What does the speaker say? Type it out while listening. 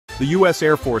The U.S.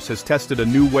 Air Force has tested a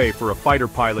new way for a fighter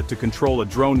pilot to control a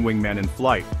drone wingman in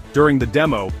flight. During the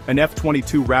demo, an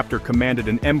F-22 Raptor commanded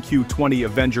an MQ-20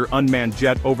 Avenger unmanned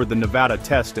jet over the Nevada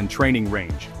test and training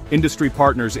range. Industry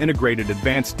partners integrated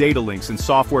advanced data links and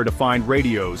software-defined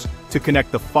radios to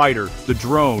connect the fighter, the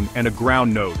drone, and a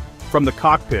ground node. From the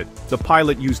cockpit, the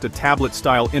pilot used a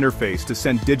tablet-style interface to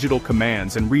send digital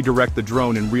commands and redirect the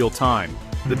drone in real time.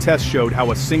 The test showed how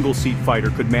a single-seat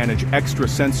fighter could manage extra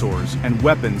sensors and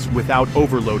weapons without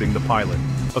overloading the pilot.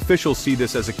 Officials see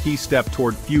this as a key step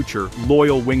toward future,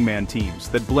 loyal wingman teams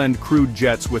that blend crewed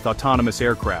jets with autonomous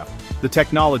aircraft. The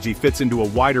technology fits into a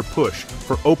wider push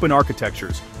for open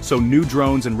architectures, so new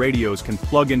drones and radios can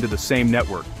plug into the same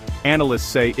network. Analysts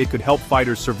say it could help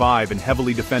fighters survive in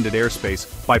heavily defended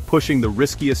airspace by pushing the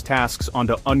riskiest tasks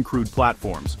onto uncrewed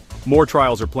platforms. More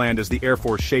trials are planned as the Air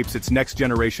Force shapes its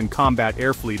next-generation combat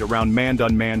air fleet around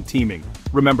manned-unmanned teaming.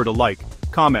 Remember to like,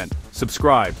 comment,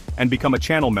 subscribe, and become a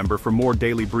channel member for more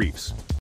daily briefs.